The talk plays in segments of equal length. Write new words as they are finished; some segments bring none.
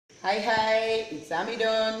Hi, it's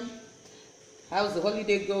Amidon. How's the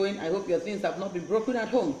holiday going? I hope your things have not been broken at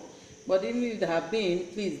home. But even if they have been,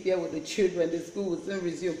 please bear with the children. The school will soon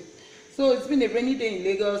resume. So it's been a rainy day in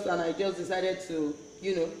Lagos, and I just decided to,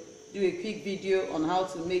 do a quick video on how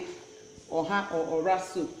to make Oha or Ora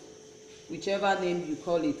soup, whichever name you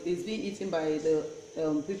call it. It's being eaten by the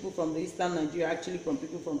people from the eastern Nigeria, actually from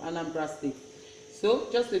people from Anambra State. So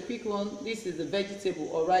just a quick one. This is the vegetable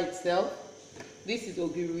Ora itself. This is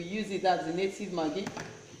ogiri. We use it as the native Maggi.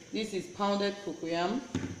 This is pounded cocoyam.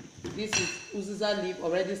 This is uziza leaf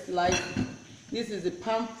already sliced. This is the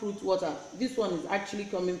palm fruit water. This one is actually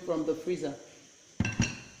coming from the freezer.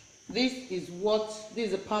 This is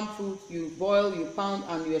the palm fruit. You boil, you pound,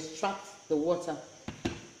 and you extract the water.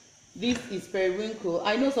 This is periwinkle.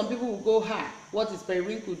 I know some people will go, what is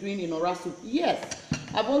periwinkle doing in Ora soup? Yes,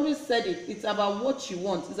 I've always said it. It's about what you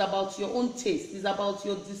want. It's about your own taste. It's about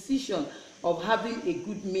your decision of having a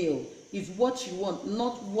good meal. It's what you want,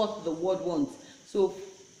 not what the world wants. So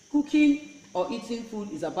cooking or eating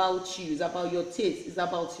food is about you. It's about your taste. It's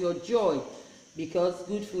about your joy, because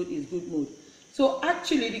good food is good mood. So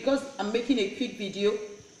actually, because I'm making a quick video,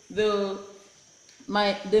 the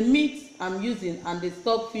meat I'm using and the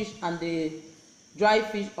stockfish and the dry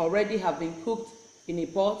fish already have been cooked in a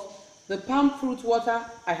pot. The palm fruit water,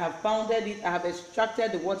 I have pounded it, I have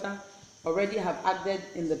extracted the water, already have added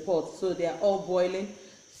in the pot, so they are all boiling.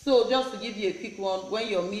 So just to give you a quick one, when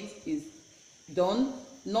your meat is done,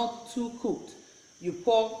 not too cooked, you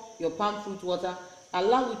pour your palm fruit water,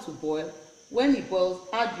 allow it to boil. When it boils,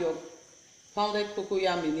 add your pounded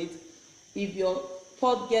cocoyam in it. If your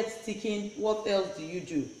pot gets thickened, what else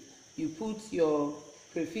do? You put your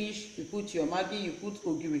crayfish, you put your Maggi, you put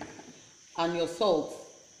ogiri and your salt.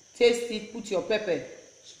 Taste it, put your pepper.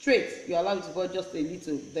 Straight, you allow it to boil just a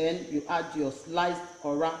little. Then you add your sliced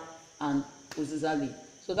Ora and uziza leaf.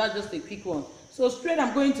 So that's just a quick one. So straight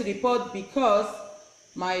I'm going to the pot because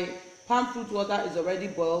my palm fruit water is already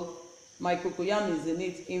boiled. My cocoyam is in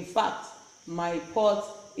it. In fact, my pot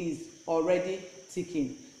is already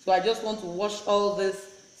thickened. So I just want to wash all this,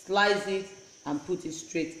 slice it, and put it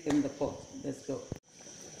straight in the pot. Let's go.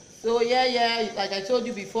 So yeah, like I told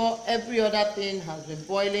you before, every other thing has been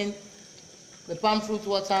boiling. The palm fruit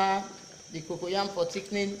water, the cocoyam for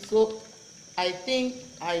thickening. So I think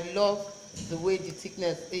I love the way the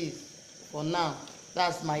thickness is for now.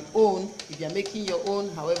 That's my own. If you're making your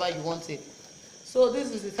own, however you want it. So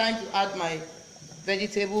this is the time to add my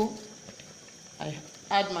vegetable. I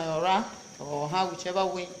add my Ora or whichever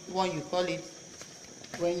one you call it.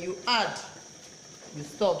 When you add, you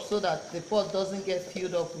stop so that the pot doesn't get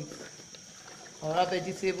filled up with Ora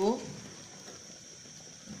vegetable.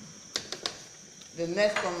 The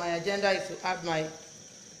next on my agenda is to add my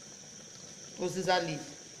uziza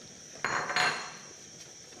leaf.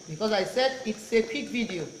 Because I said it's a quick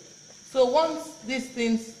video. So once these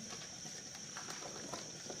things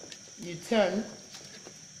you turn,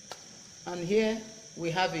 and here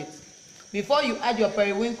we have it. Before you add your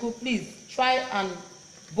periwinkle, please try and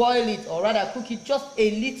boil it, or rather cook it just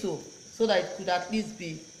a little so that it could at least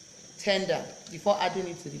be tender before adding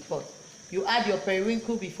it to the pot. You add your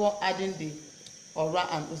periwinkle before adding the Ora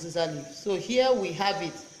and uziza leaf. So here we have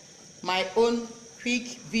it, my own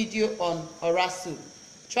quick video on Ora soup.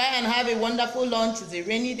 Try and have a wonderful lunch. It's a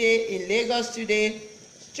rainy day in Lagos today.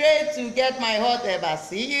 Straight to get my hot eba.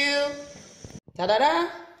 See you. Ta-da-da!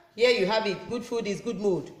 Here you have it. Good food is good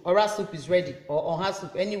mood. Ora soup is ready, or Oha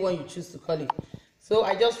soup, anyone you choose to call it. So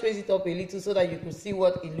I just raised it up a little so that you could see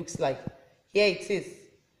what it looks like. Here it is.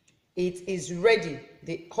 It is ready.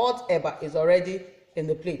 The hot eba is already in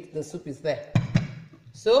the plate. The soup is there.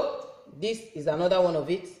 So this is another one of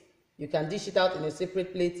it. You can dish it out in a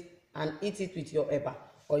separate plate and eat it with your eba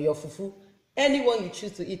or your fufu, anyone you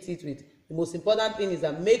choose to eat it with. The most important thing is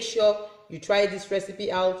that make sure you try this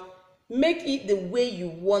recipe out. Make it the way you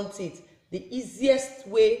want it, the easiest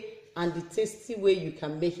way and the tasty way you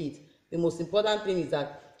can make it. The most important thing is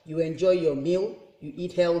that you enjoy your meal, you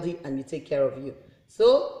eat healthy, and you take care of you.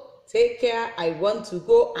 So take care. I want to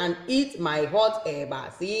go and eat my hot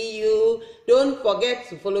eba. See you. Don't forget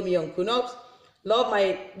to follow me on Kunops. Love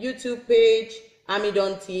my YouTube page,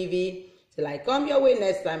 Amidon TV. Till I come your way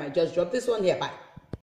next time, I just drop this one here. Bye.